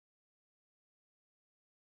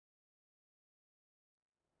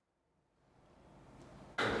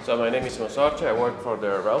So my name is Simo. I work for the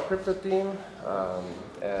RHEL crypto team,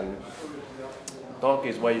 and talk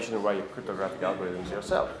is why you shouldn't write your cryptographic algorithms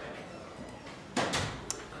yourself.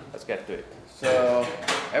 Let's get to it. So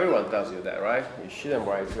everyone tells you that, right? You shouldn't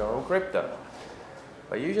write your own crypto,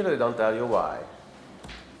 but usually they don't tell you why.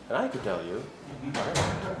 And I could tell you why.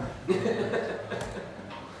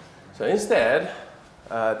 So instead,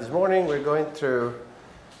 this morning we're going through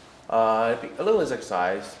a little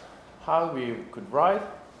exercise how we could write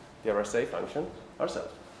the RSA function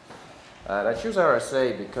ourselves. And I choose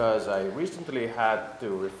RSA because I recently had to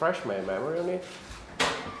refresh my memory on it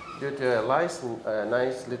due to a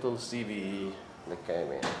nice little CVE that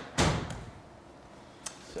came in.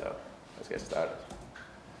 So let's get started.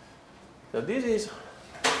 So this is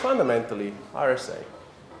fundamentally RSA.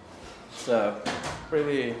 It's a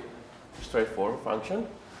pretty straightforward function.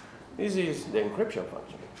 This is the encryption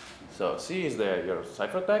function. So C is your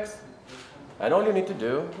ciphertext. And all you need to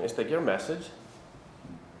do is take your message,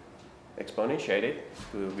 exponentiate it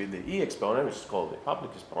with the E exponent, which is called the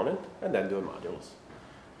public exponent, and then do a modulus.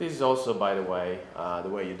 This is also, by the way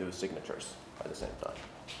you do signatures at the same time.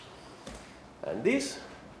 And this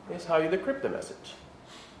is how you decrypt the message.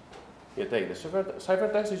 You take the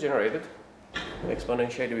ciphertext you generated,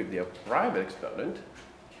 exponentiate it with the private exponent,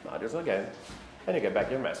 modulus again, and you get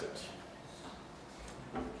back your message.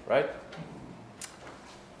 Right?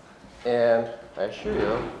 And I assure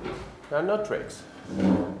you, there are no tricks.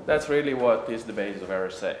 That's really what is the basis of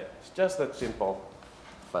RSA. It's just that simple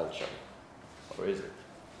function. Or is it?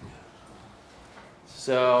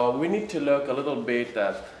 So we need to look a little bit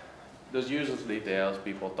at those user details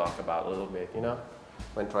people talk about a little bit,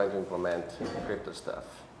 when trying to implement crypto stuff.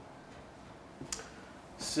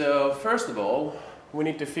 So first of all, we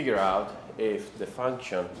need to figure out if the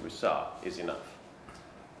function we saw is enough.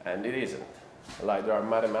 And it isn't. Like there are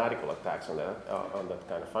mathematical attacks on that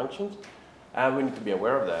kind of functions, and we need to be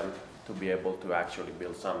aware of them to be able to actually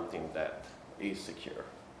build something that is secure.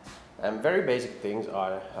 And very basic things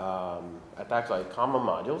are attacks like common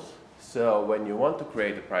modules. So when you want to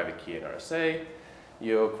create a private key in RSA,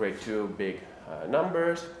 you create two big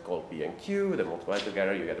numbers called P and Q. They multiply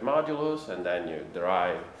together, you get a modulus, and then you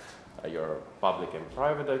derive your public and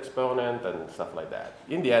private exponent and stuff like that.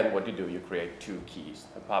 In the end, what you do, you create two keys,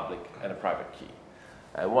 a public and a private key.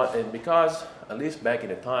 And because, at least back in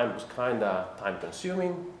the time, it was kind of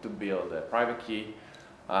time-consuming to build a private key,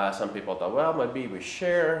 some people thought, well, maybe we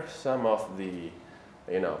share some of the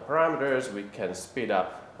parameters, we can speed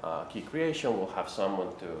up key creation, we'll have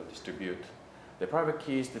someone to distribute the private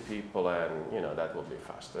keys to people, and that will be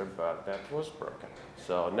faster, but that was broken.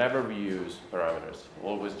 So never reuse parameters,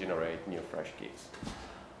 always generate new fresh keys.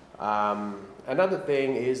 Another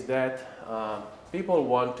thing is that people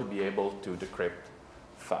want to be able to decrypt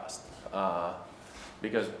fast.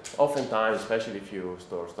 Because oftentimes, especially if you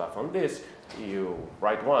store stuff on disk, you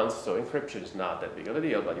write once, so encryption is not that big of a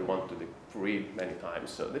deal, but you want to read many times.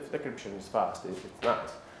 So if decryption is fast, it's nice.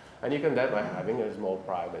 And you can do that by having a small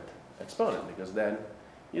private exponent, because then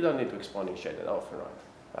you don't need to exponentiate it often,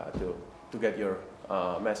 right, to get your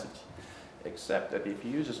message. Except that if you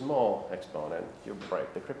use a small exponent, you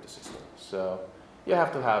break the crypto system. So you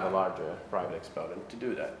have to have a larger private exponent to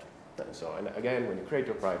do that. And again, when you create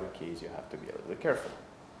your private keys, you have to be a little bit careful.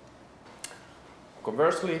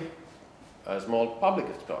 Conversely, a small public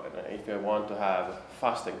exponent. If I want to have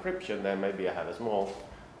fast encryption, then maybe I have a small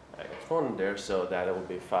exponent there so that it will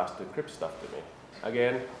be fast to encrypt stuff to me.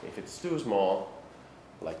 Again, if it's too small,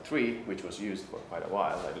 like 3, which was used for quite a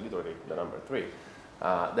while, like literally the number 3,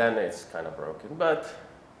 then it's kind of broken. But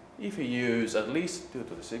if you use at least 2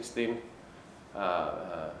 to the 16,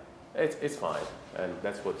 it's fine, and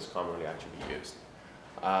that's what's commonly actually used.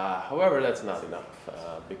 However, that's not enough,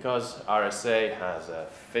 because RSA has a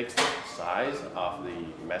fixed size of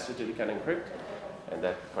the message that you can encrypt, and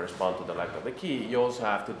that corresponds to the length of the key. You also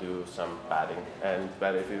have to do some padding, and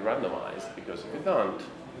better if you randomize, because if you don't,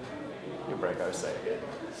 you break RSA again.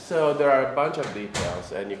 So there are a bunch of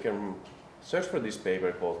details, and you can search for this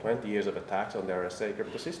paper called 20 Years of Attacks on the RSA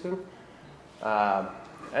Crypto System, and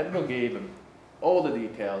it will give all the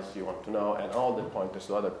details you want to know and all the pointers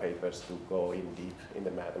to other papers to go in deep in the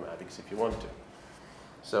mathematics if you want to.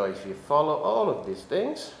 So if you follow all of these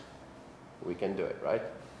things, we can do it, right?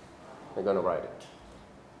 We're going to write it.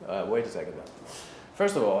 Wait a second now.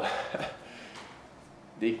 First of all,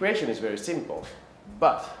 the equation is very simple,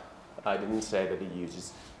 but I didn't say that it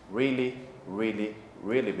uses really, really,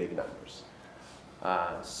 really big numbers.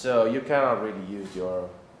 So you cannot really use your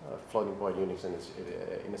floating point units in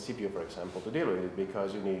a CPU, for example, to deal with it,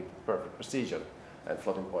 because you need perfect precision, and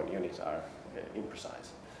floating point units are imprecise.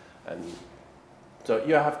 And So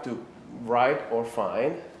you have to write or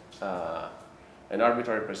find an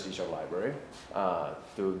arbitrary precision library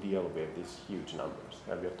to deal with these huge numbers.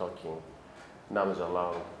 And we're talking numbers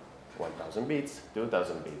along 1,000 bits,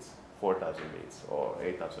 2,000 bits, 4,000 bits, or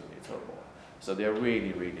 8,000 bits or more. So they're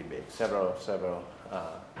really, really big, several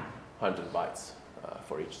hundred bytes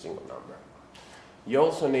for each single number. You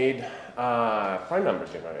also need a prime number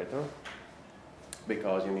generator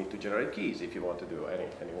because you need to generate keys if you want to do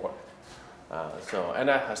any work. And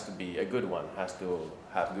that has to be a good one, has to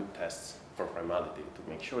have good tests for primality to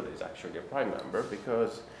make sure that it's actually a prime number,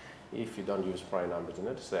 because if you don't use prime numbers in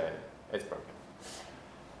it, it's broken.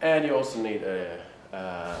 And you also need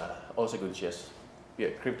also good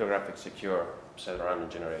cryptographic secure set random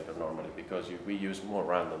generator normally, because we use more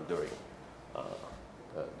random during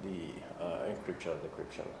the encryption and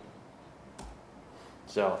decryption.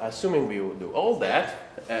 So assuming we will do all that,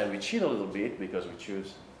 and we cheat a little bit because we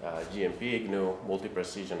choose GMP, GNU,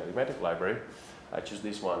 multi-precision arithmetic library. I choose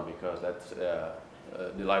this one because that's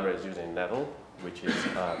the library is using Nettle, which is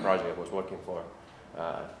a project I was working for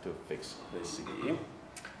to fix this CDE.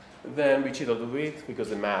 Then we cheat a little bit because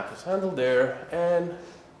the math is handled there, and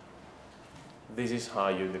this is how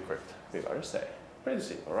you decrypt with RSA. Pretty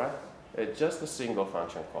simple, right? It's just a single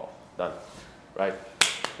function call. Done, right?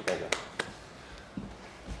 Okay, done.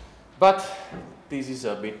 But this is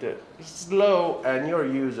a bit slow, and your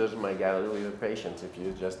users might get a little bit of patience if you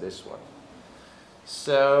use just this one.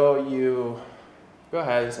 So you go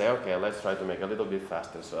ahead and say, okay, let's try to make it a little bit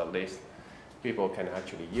faster so at least people can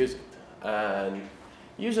actually use it. And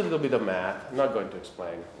use a little bit of math. I'm not going to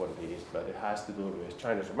explain what it is, but it has to do with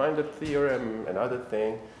China's reminder theorem and other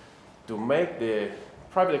things to make the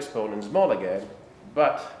private exponent small again,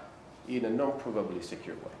 but in a non-provably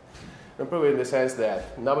secure way. Non-provable in the sense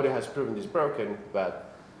that nobody has proven this broken,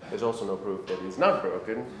 but there's also no proof that it's not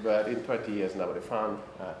broken. But in 20 years, nobody found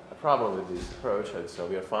a problem with this approach, and so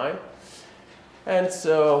we are fine. And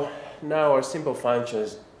so now our simple function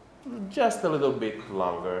is just a little bit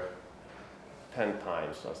longer, 10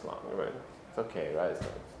 times as long. Right? It's okay,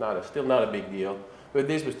 right? It's still not a big deal. With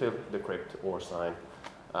this, we still decrypt or sign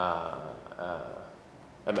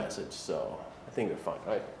a message. So I think we're fine,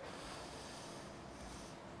 right?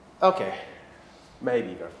 Okay,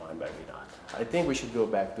 maybe we're fine, maybe not. I think we should go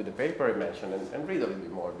back to the paper I mentioned and read a little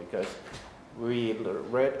bit more, because we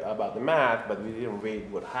read about the math, but we didn't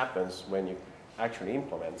read what happens when you actually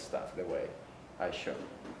implement stuff the way I showed.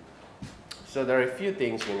 So there are a few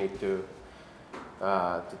things you need to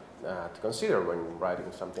consider when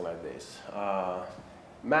writing something like this.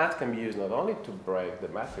 Math can be used not only to break the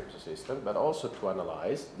math crypto system, but also to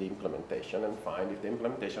analyze the implementation and find if the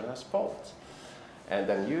implementation has faults, and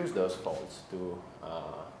then use those faults to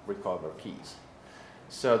recover keys.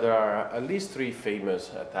 So there are at least 3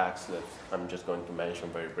 famous attacks that I'm just going to mention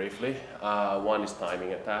very briefly. One is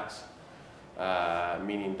timing attacks,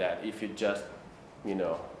 meaning that if you just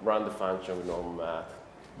run the function with normal math,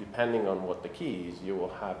 depending on what the key is, you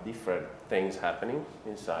will have different things happening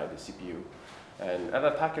inside the CPU. And an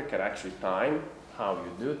attacker can actually time how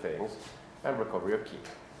you do things and recover your key.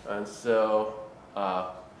 And so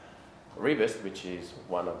Rivest, which is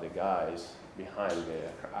one of the guys behind the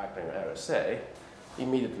acronym RSA,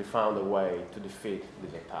 immediately found a way to defeat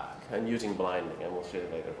this attack, and using blinding, and we'll see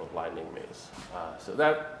later what blinding means. So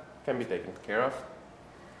that can be taken care of.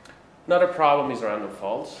 Another problem is random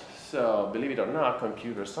faults. So believe it or not,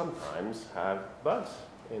 computers sometimes have bugs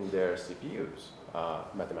in their CPUs.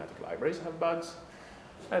 Mathematical libraries have bugs,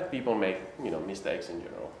 and people make mistakes in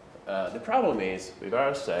general. The problem is with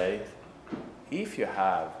RSA, if you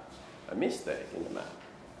have a mistake in the math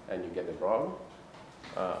and you get it wrong,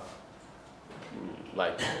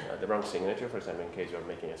 like the wrong signature, for example, in case you're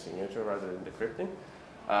making a signature rather than decrypting,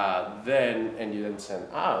 and you then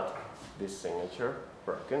send out this signature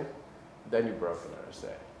broken, then you broke an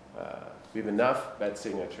RSA. With enough bad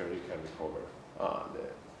signature, you can recover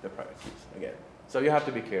the private keys again. So you have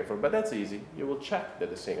to be careful, but that's easy. You will check that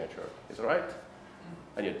the signature is right,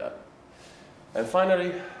 and you're done. And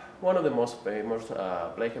finally, one of the most famous,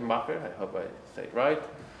 Blankenbacher, I hope I say it right,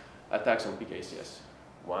 attacks on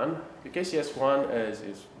PKCS1. PKCS1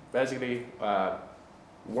 is basically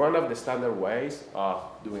one of the standard ways of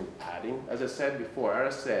doing padding. As I said before,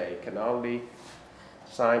 RSA can only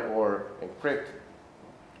sign or encrypt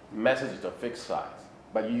messages of fixed size,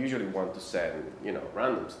 but you usually want to send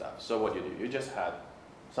random stuff. So what you do, you just add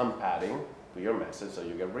some padding to your message so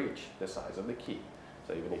you can reach the size of the key.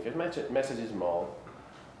 So even if your message is small,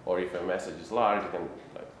 or if your message is large, you can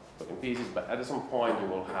put in pieces, but at some point you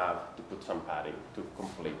will have to put some padding to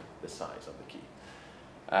complete the size of the key.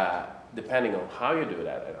 Depending on how you do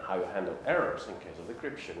that and how you handle errors in case of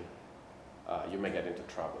decryption, you may get into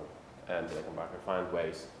trouble. And the Beckenbacher find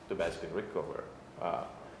ways to basically recover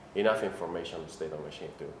enough information on the state of the machine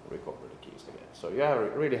to recover the keys again. So you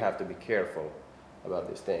really have to be careful about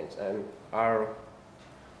these things. And our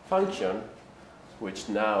function, which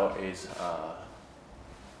now is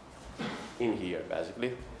in here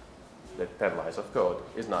basically, the 10 lines of code,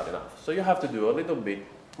 is not enough. So you have to do a little bit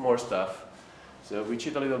more stuff. So we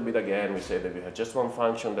cheat a little bit again. We say that we have just one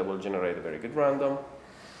function that will generate a very good random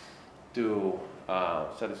to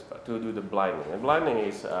do the blinding. And blinding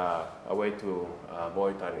is a way to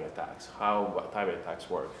avoid timing attacks. How timing attacks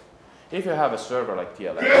work. If you have a server like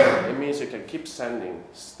TLS, it means you can keep sending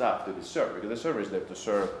stuff to the server, because the server is there to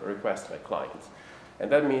serve requests by clients.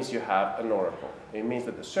 And that means you have an oracle. It means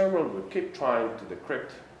that the server will keep trying to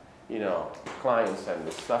decrypt, clients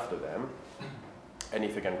send stuff to them. And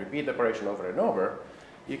if you can repeat the operation over and over,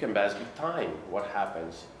 you can basically time what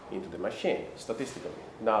happens into the machine statistically,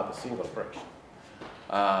 not a single operation.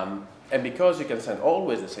 And because you can send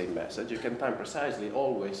always the same message, you can time precisely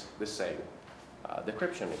always the same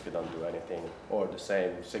decryption if you don't do anything, or the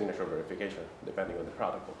same signature verification, depending on the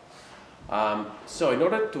protocol. So in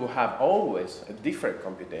order to have always a different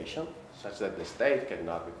computation, such that the state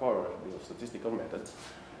cannot recover with statistical methods,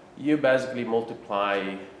 you basically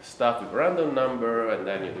multiply stuff with a random number, and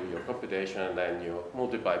then you do your computation, and then you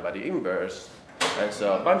multiply by the inverse. And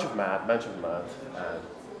so a bunch of math, and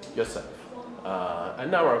you're safe.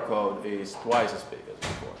 And now our code is twice as big as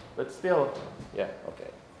before. But still, yeah, okay.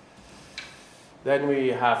 Then we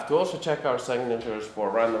have to also check our signatures for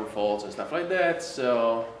random faults and stuff like that.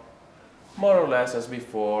 So more or less as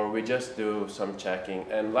before, we just do some checking.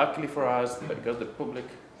 And luckily for us, because the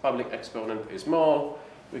public exponent is small,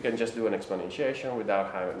 we can just do an exponentiation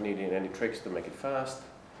without needing any tricks to make it fast.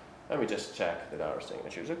 And we just check that our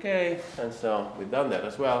signature is okay. And so we've done that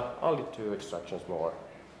as well, only 2 instructions more,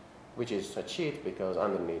 which is a cheat because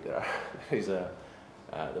underneath there is the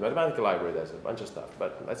mathematical library does a bunch of stuff,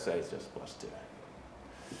 but let's say it's just +2.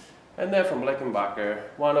 And then from Beckenbacher,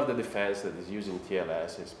 one of the defense that is using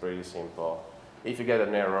TLS is pretty simple. If you get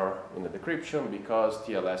an error in the decryption, because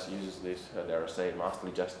TLS uses this RSA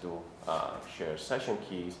mostly just to share session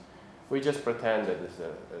keys, we just pretend that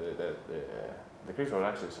the decryption was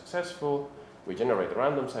actually successful. We generate a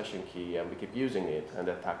random session key and we keep using it, and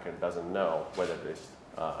the attacker doesn't know whether this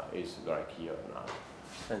is the right key or not.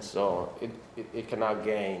 And so it cannot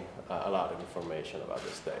gain a lot of information about the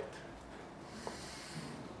state.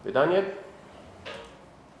 We done yet?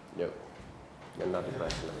 No. You're not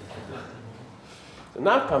impressed. So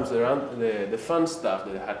now comes around the fun stuff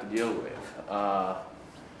that I had to deal with.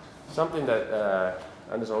 Something that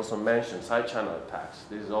Anders also mentioned, side channel attacks.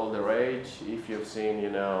 This is all the rage. If you've seen,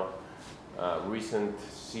 recent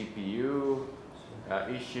CPU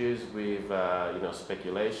issues with,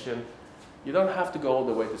 speculation, you don't have to go all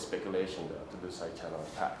the way to speculation though, to do side channel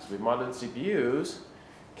attacks. With modern CPUs,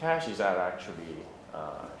 caches are actually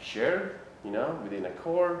shared, within a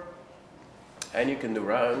core, and you can do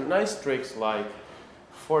nice tricks like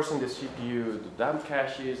forcing the CPU to dump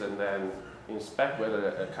caches and then inspect whether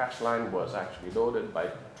a cache line was actually loaded by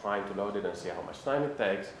trying to load it and see how much time it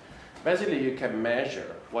takes. Basically, you can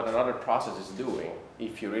measure what another process is doing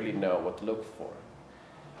if you really know what to look for.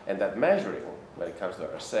 And that measuring, when it comes to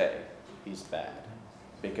RSA, is bad.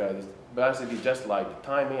 Because basically just like the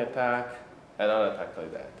timing attack, another attack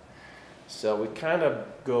like that. So we kind of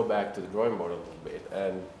go back to the drawing board a little bit.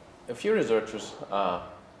 And a few researchers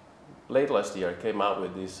late last year came out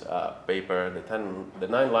with this paper, the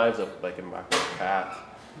 9 lives of Beckenbacher cat,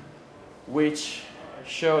 which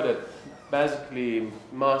showed that basically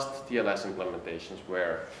most TLS implementations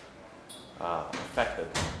were affected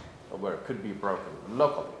or could be broken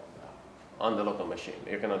locally on the local machine.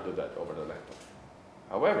 You cannot do that over the network.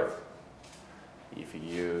 However, if you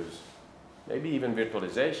use maybe even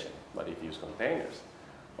virtualization, but if you use containers,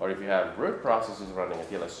 or if you have root processes running a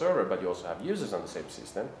TLS server, but you also have users on the same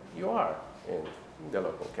system, you are in the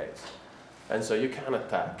local case. And so you can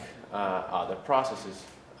attack other processes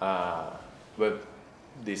with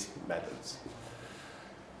these methods.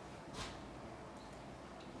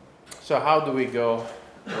 So how do we go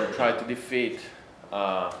or try to defeat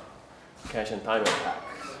cache and time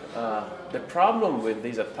attacks? The problem with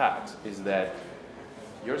these attacks is that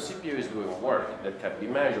your CPU is doing work that can be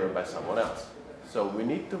measured by someone else. So we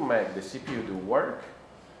need to make the CPU do work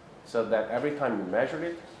so that every time you measure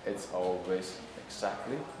it, it's always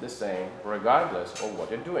exactly the same, regardless of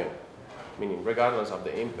what you're doing. Meaning regardless of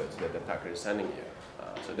the inputs that the attacker is sending you.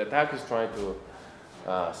 So the attacker is trying to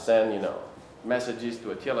send, messages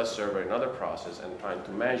to a TLS server in another process and trying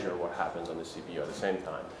to measure what happens on the CPU at the same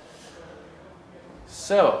time.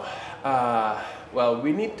 So, well,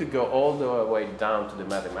 we need to go all the way down to the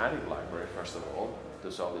mathematical library, first of all,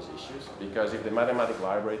 to solve these issues. Because if the mathematical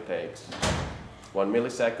library takes 1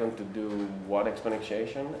 millisecond to do one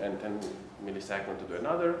exponentiation and 10 milliseconds to do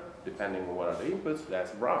another, depending on what are the inputs,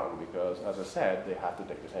 that's wrong. Because, as I said, they have to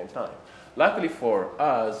take the same time. Luckily for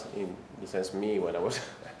us, in the sense me, when I was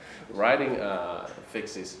writing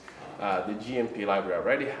fixes, the GMP library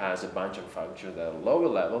already has a bunch of functions that are lower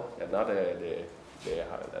level and not the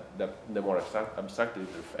more abstract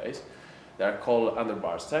interface. They are called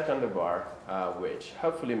underbar, stack underbar, which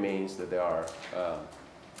hopefully means that they are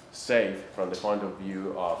safe from the point of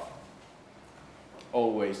view of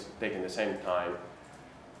always taking the same time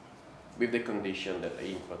with the condition that the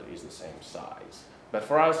input is the same size. But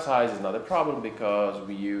for our size, it's not a problem because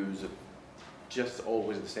we use just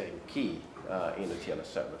always the same key in the TLS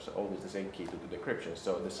server, so always the same key to do decryption.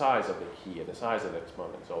 So the size of the key and the size of the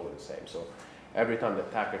exponent is always the same. So every time the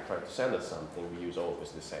attacker tries to send us something, we use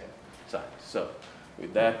always the same size. So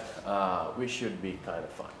with that, we should be kind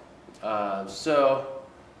of fine. So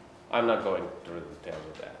I'm not going through the details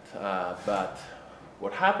of that. But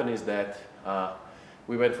what happened is that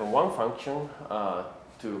we went from one function to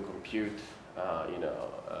compute,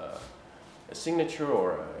 a signature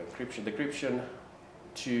or encryption, decryption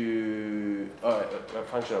to a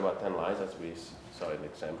function of about 10 lines, as we saw in the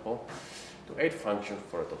example, to 8 functions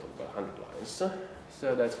for a total of about 100 lines. So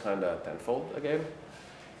that's kind of tenfold again.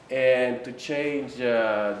 And to change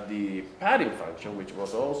the padding function, which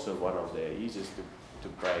was also one of the easiest to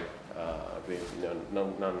break with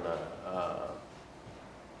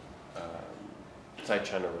side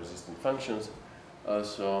channel resistant functions,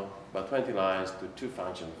 also about 20 lines to 2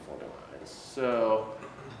 functions of 40 lines. So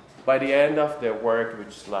by the end of the work,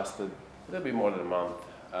 which lasted a little bit more than a month,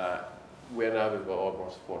 we ended up with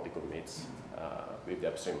almost 40 commits with the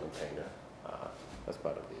upstream maintainer as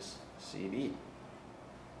part of this CD.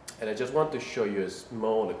 And I just want to show you a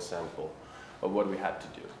small example of what we had to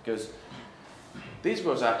do, because this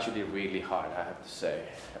was actually really hard, I have to say.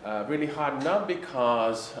 Really hard, not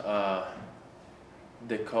because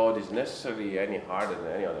the code is necessarily any harder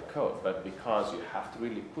than any other code, but because you have to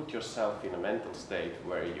really put yourself in a mental state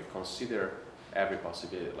where you consider every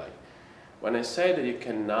possibility. Like, when I say that you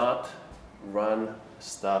cannot run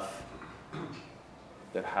stuff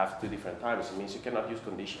that have 2 different times, it means you cannot use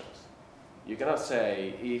conditions. You cannot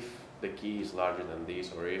say if the key is larger than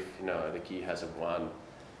this, or if the key has a 1,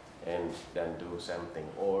 and then do something,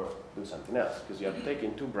 or do something else, because you have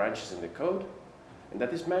taken 2 branches in the code, and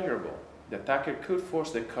that is measurable. The attacker could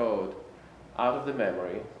force the code out of the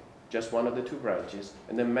memory, just one of the 2 branches,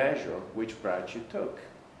 and then measure which branch you took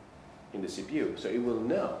in the CPU. So it will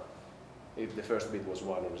know if the first bit was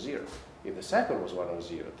 1 or 0, if the second was 1 or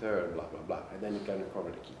 0, third, blah, blah, blah, and then you can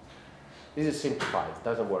recover the key. This is simplified, it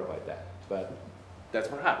doesn't work like that, but that's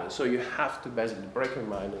what happens. So you have to basically break your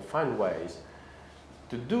mind and find ways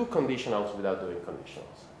to do conditionals without doing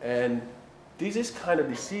conditionals. And this is kind of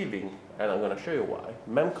deceiving, and I'm going to show you why.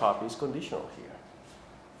 Memcopy is conditional here.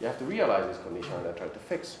 You have to realize this conditional and then try to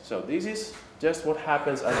fix. So this is just what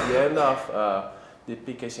happens at the end of the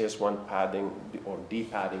PKCS1 padding, or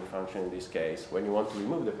depadding function in this case, when you want to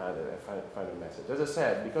remove the padding and find a message. As I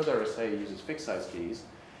said, because RSA uses fixed size keys,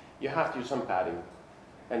 you have to use some padding,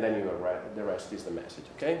 and then the rest is the message,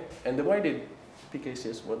 okay? And the way the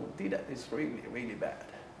PKCS1 did that is really, really bad.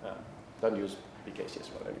 Don't use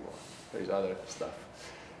PKCS1 anymore. There is other stuff.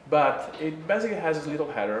 But it basically has this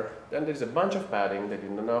little header, then there's a bunch of padding that you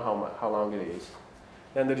don't know how long it is.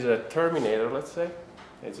 Then there is a terminator, let's say.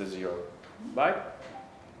 It's a 0 byte.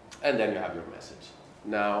 And then you have your message.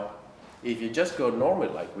 Now, if you just go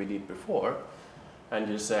normal like we did before, and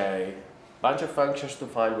you say, bunch of functions to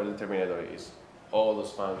find where the terminator is, all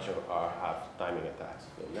those functions have timing attacks.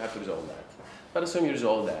 So you have to resolve that. But assume you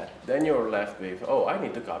resolve that, then you're left with, oh, I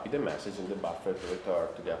need to copy the message in the buffer to return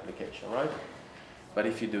to the application, right? But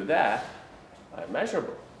if you do that,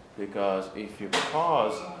 measurable, because if you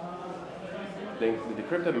cause the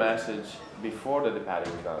decrypted message before the depadding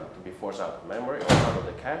is done to be forced out of memory or out of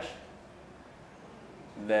the cache,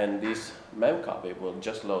 then this memcopy will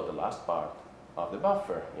just load the last part of the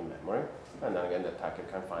buffer in memory, and then again the attacker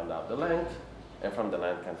can find out the length, and from the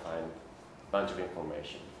length can find a bunch of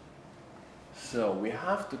information. So we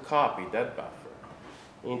have to copy that buffer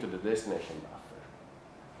into the destination buffer,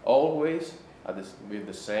 always with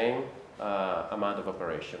the same amount of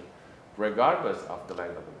operation, regardless of the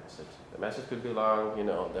length of the message. The message could be long,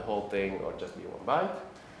 the whole thing, or just be 1 byte.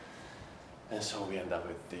 And so we end up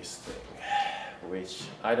with this thing. which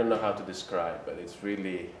I don't know how to describe, but it's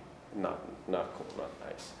really not cool, not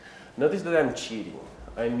nice. Notice that I'm cheating.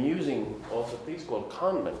 I'm using also things called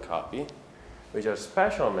conman copy, which are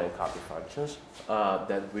special main copy functions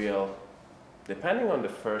that will, depending on the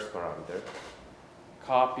first parameter,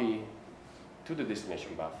 copy to the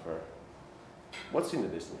destination buffer what's in the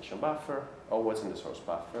destination buffer or what's in the source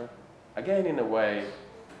buffer, again in a way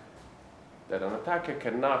that an attacker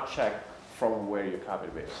cannot check from where you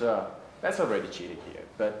copied it. So that's already cheating here.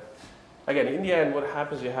 But again, in the end, what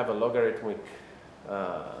happens, you have a logarithmic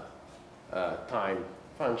time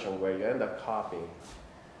function where you end up copying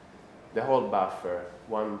the whole buffer,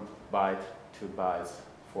 1 byte, 2 bytes,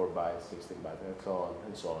 4 bytes, 16 bytes,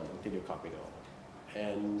 and so on, until you copy it all.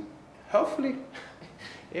 And hopefully,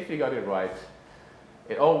 if you got it right,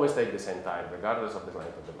 it always takes the same time, regardless of the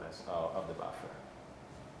length of the mass of the buffer.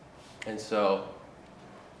 And so,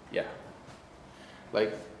 yeah,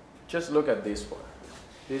 like just look at this one.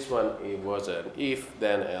 This one, it was an if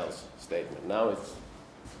then else statement. Now it's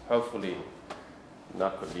hopefully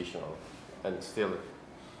not conditional and still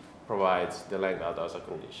provides the length out as a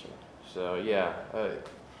condition. So yeah,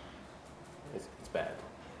 it's bad.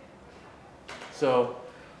 So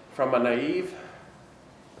from a naive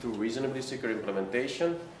to reasonably secure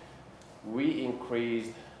implementation, we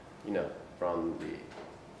increased, from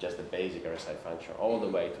just the basic RSI function all the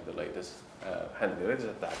way to the latest handling the latest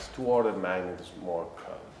attacks, 2 orders of magnitude more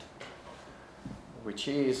code, which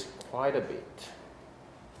is quite a bit.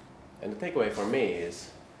 And the takeaway for me is,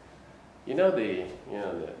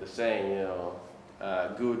 the saying,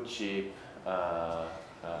 good, cheap,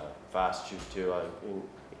 fast, choose two.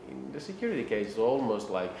 In the security case, it's almost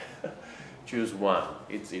like choose one.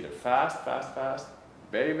 It's either fast,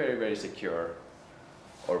 very, very, very secure,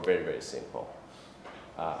 or very, very simple.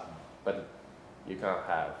 But you can't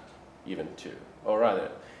have even two. Or rather,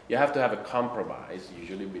 you have to have a compromise,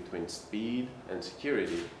 usually between speed and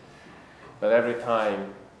security. But every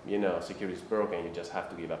time, security is broken, you just have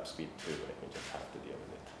to give up speed too, and you just have to deal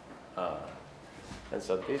with it. And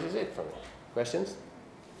so this is it for me. Questions?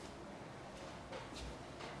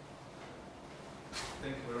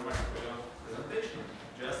 Thank you very much for your presentation.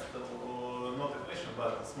 Just not a question,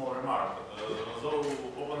 but a small remark. Though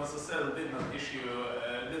OpenSSL didn't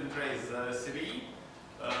raise CVE,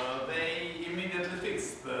 they immediately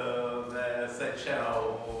fixed the set channel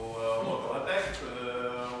local attack.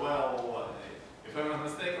 Well, if I'm not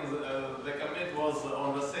mistaken, the commit was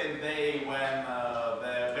on the same day when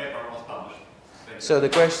the paper was published. So the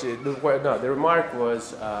question, the remark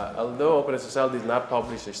was, although OpenSSL did not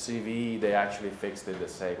publish a CVE, they actually fixed it the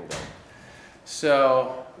same day.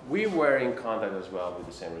 So we were in contact as well with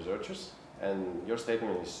the same researchers, and your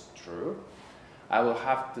statement is true. I will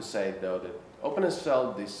have to say, though, that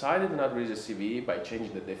OpenSSL decided not to release a CVE by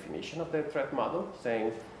changing the definition of their threat model,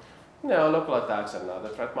 saying, local attacks are not a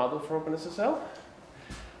threat model for OpenSSL.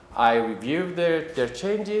 I reviewed their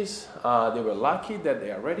changes. They were lucky that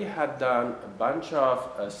they already had done a bunch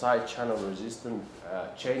of side channel resistant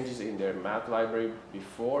changes in their math library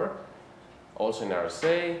before, also in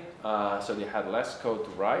RSA, so they had less code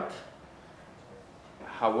to write.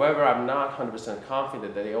 However, I'm not 100%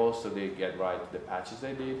 confident that they also did get right the patches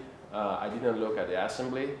they did. I didn't look at the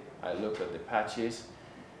assembly. I looked at the patches.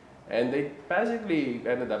 And they basically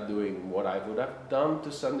ended up doing what I would have done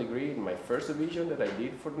to some degree in my first revision that I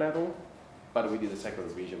did for Nettle, but we did a second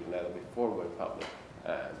revision of Nettle before we went public.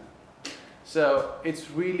 So it's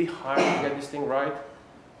really hard to get this thing right.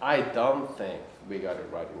 I don't think we got it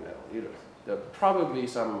right in Nettle either. There are probably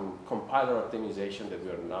some compiler optimization that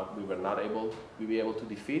we were not able to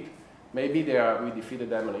defeat. Maybe we defeated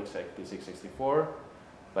them on x86-64,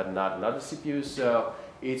 but not the CPU. So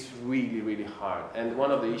it's really, really hard. And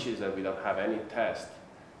one of the issues is that we don't have any test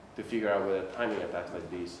to figure out whether timing attacks like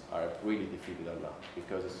these are really defeated or not,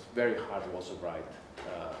 because it's very hard to also write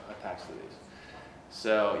attacks to this.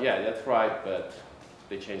 So yeah, that's right, but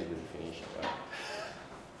they changed the definition, right?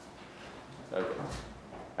 Okay.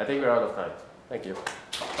 I think we're out of time. Thank you.